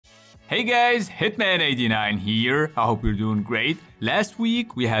Hey guys, Hitman89 here. I hope you're doing great. Last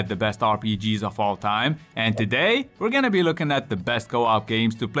week we had the best RPGs of all time, and today we're gonna be looking at the best co-op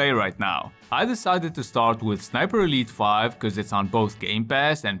games to play right now. I decided to start with Sniper Elite 5 because it's on both Game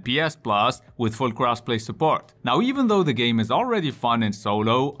Pass and PS Plus with full crossplay support. Now, even though the game is already fun in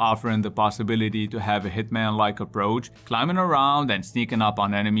solo, offering the possibility to have a Hitman-like approach, climbing around and sneaking up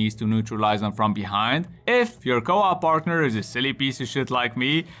on enemies to neutralize them from behind, if your co-op partner is a silly piece of shit like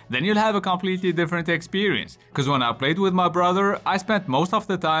me, then you'll have a completely different experience. Because when I played with my brother, I spent most of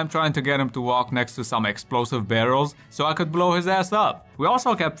the time trying to get him to walk next to some explosive barrels so I could blow his ass up. We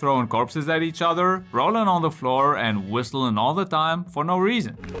also kept throwing corpses at each other, rolling on the floor and whistling all the time for no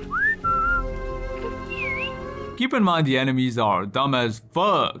reason. Keep in mind the enemies are dumb as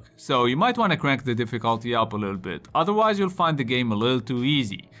fuck, so you might want to crank the difficulty up a little bit, otherwise you'll find the game a little too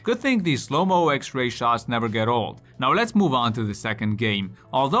easy. Good thing these slow-mo X-ray shots never get old. Now let's move on to the second game.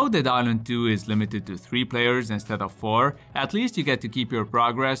 Although Dead Island 2 is limited to 3 players instead of 4, at least you get to keep your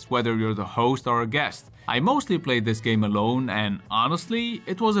progress whether you're the host or a guest. I mostly played this game alone and honestly,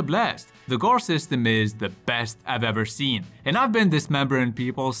 it was a blast. The gore system is the best I've ever seen, and I've been dismembering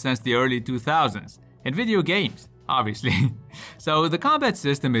people since the early 2000s. In video games, obviously. So the combat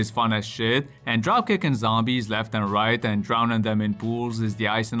system is fun as shit, and dropkicking zombies left and right and drowning them in pools is the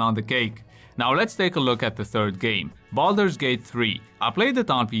icing on the cake. Now let's take a look at the third game, Baldur's Gate 3. I played it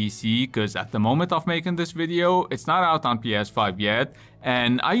on PC because at the moment of making this video, it's not out on PS5 yet,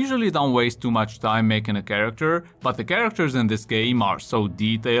 and I usually don't waste too much time making a character, but the characters in this game are so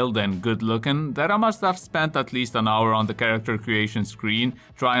detailed and good looking that I must have spent at least an hour on the character creation screen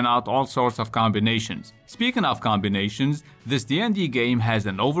trying out all sorts of combinations. Speaking of combinations, this D&D game has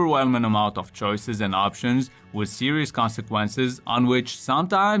an overwhelming amount of choices and options with serious consequences on which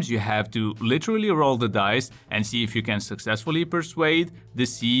sometimes you have to literally roll the dice and see if you can successfully persuade,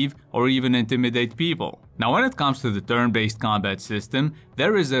 deceive, or even intimidate people. Now when it comes to the turn-based combat system,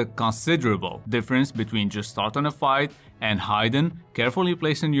 there is a considerable difference between just starting a fight and hiding, carefully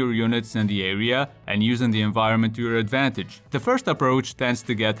placing your units in the area, and using the environment to your advantage. The first approach tends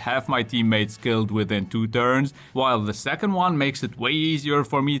to get half my teammates killed within 2 turns, while the second one makes it way easier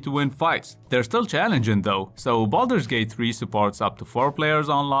for me to win fights. They're still challenging though, so Baldur's Gate 3 supports up to 4 players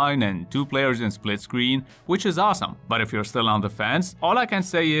online and 2 players in split screen, which is awesome. But if you're still on the fence, all I can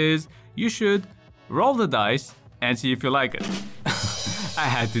say is, you should roll the dice and see if you like it. I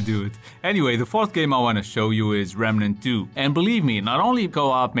had to do it. Anyway, the fourth game I want to show you is Remnant 2. And believe me, not only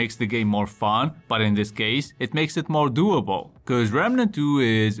co-op makes the game more fun, but in this case, it makes it more doable. Cause Remnant 2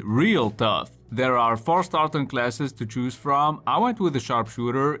 is real tough. There are 4 starting classes to choose from. I went with the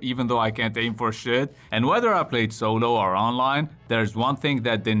sharpshooter even though I can't aim for shit. And whether I played solo or online, there's one thing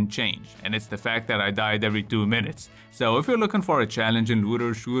that didn't change, and it's the fact that I died every 2 minutes. So if you're looking for a challenging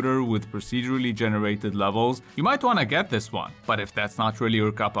looter shooter with procedurally generated levels, you might want to get this one. But if that's not really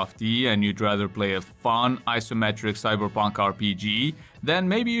your cup of tea and you'd rather play a fun, isometric cyberpunk RPG, then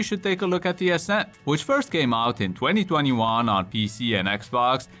maybe you should take a look at the Ascent, which first came out in 2021 on PC and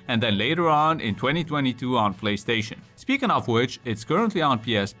Xbox, and then later on in 2022 on PlayStation. Speaking of which, it's currently on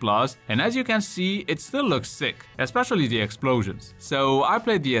PS Plus, and as you can see, it still looks sick, especially the explosions. So I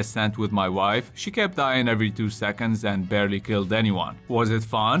played the Ascent with my wife. She kept dying every 2 seconds and barely killed anyone. Was it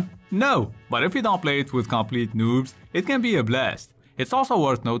fun? No, but if you don't play it with complete noobs, it can be a blast. It's also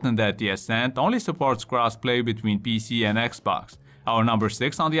worth noting that the Ascent only supports crossplay between PC and Xbox. Our number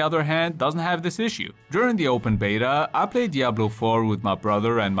 6, on the other hand, doesn't have this issue. During the open beta, I played Diablo 4 with my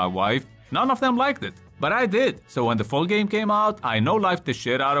brother and my wife. None of them liked it, but I did. So when the full game came out, I no-lifed the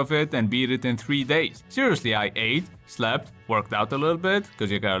shit out of it and beat it in 3 days. Seriously, I ate, slept, worked out a little bit, cause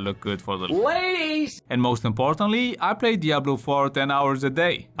you gotta look good for the ladies! And most importantly, I played Diablo 4 10 hours a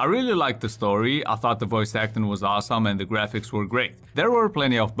day. I really liked the story, I thought the voice acting was awesome and the graphics were great. There were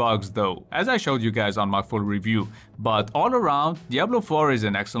plenty of bugs though, as I showed you guys on my full review, but all around, Diablo 4 is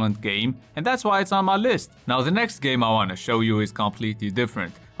an excellent game, and that's why it's on my list. Now the next game I wanna show you is completely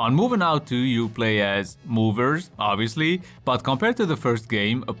different. On Moving Out 2, you play as movers, obviously, but compared to the first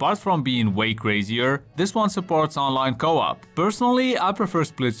game, apart from being way crazier, this one supports online co-op. Personally, I prefer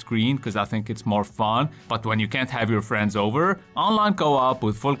split screen because I think it's more fun, but when you can't have your friends over, online co-op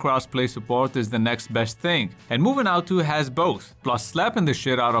with full crossplay support is the next best thing. And Moving Out 2 has both. Plus, slapping the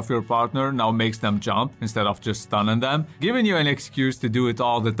shit out of your partner now makes them jump instead of just stunning them, giving you an excuse to do it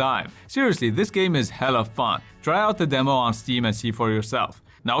all the time. Seriously, this game is hella fun. Try out the demo on Steam and see for yourself.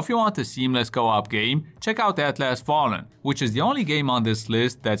 Now if you want a seamless co-op game, check out Atlas Fallen, which is the only game on this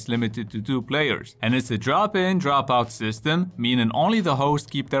list that's limited to 2 players. And it's a drop-in, drop-out system, meaning only the hosts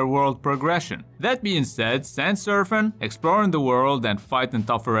keep their world progression. That being said, sand surfing, exploring the world, and fighting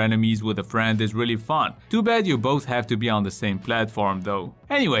tougher enemies with a friend is really fun. Too bad you both have to be on the same platform though.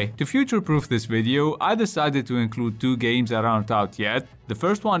 Anyway, to future-proof this video, I decided to include 2 games that aren't out yet. The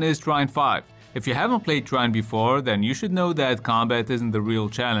first one is Trine 5. If you haven't played Trine before, then you should know that combat isn't the real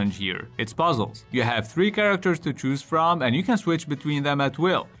challenge here. It's puzzles. You have 3 characters to choose from and you can switch between them at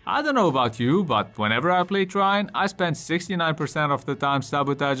will. I don't know about you, but whenever I play Trine, I spend 69% of the time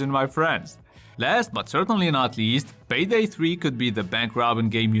sabotaging my friends. Last but certainly not least, Payday 3 could be the bank-robbing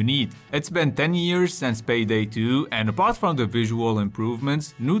game you need. It's been 10 years since Payday 2, and apart from the visual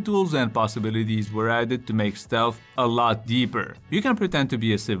improvements, new tools and possibilities were added to make stealth a lot deeper. You can pretend to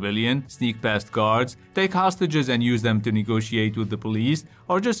be a civilian, sneak past guards, take hostages and use them to negotiate with the police,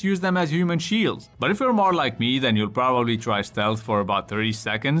 or just use them as human shields. But if you're more like me, then you'll probably try stealth for about 30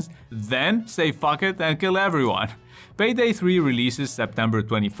 seconds, then say fuck it and kill everyone. Payday 3 releases September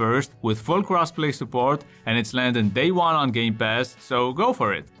 21st with full crossplay support, and it's landing day 1 on Game Pass, so go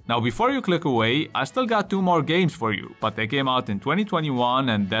for it. Now before you click away, I still got 2 more games for you, but they came out in 2021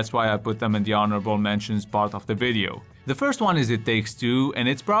 and that's why I put them in the honorable mentions part of the video. The first one is It Takes Two, and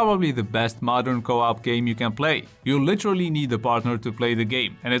it's probably the best modern co-op game you can play. You literally need a partner to play the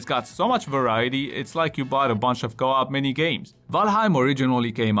game, and it's got so much variety, it's like you bought a bunch of co-op mini games. Valheim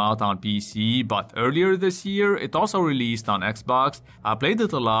originally came out on PC, but earlier this year it also released on Xbox. I played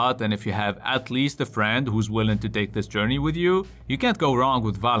it a lot, and if you have at least a friend who's willing to take this journey with you, you can't go wrong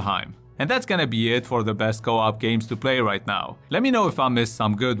with Valheim. And that's gonna be it for the best co-op games to play right now. Let me know if I missed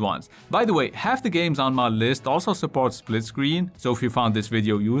some good ones. By the way, half the games on my list also support split screen, so if you found this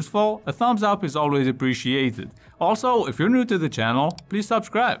video useful, a thumbs up is always appreciated. Also, if you're new to the channel, please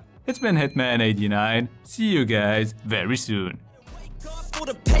subscribe. It's been Hitman89. See you guys very soon. For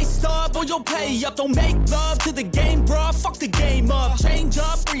the pay stub or you'll pay up. Don't make love to the game, bruh. Fuck the game up. Change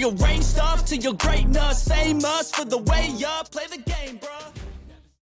up, rearrange stuff to your greatness. Same us for the way up. Play the game, bruh.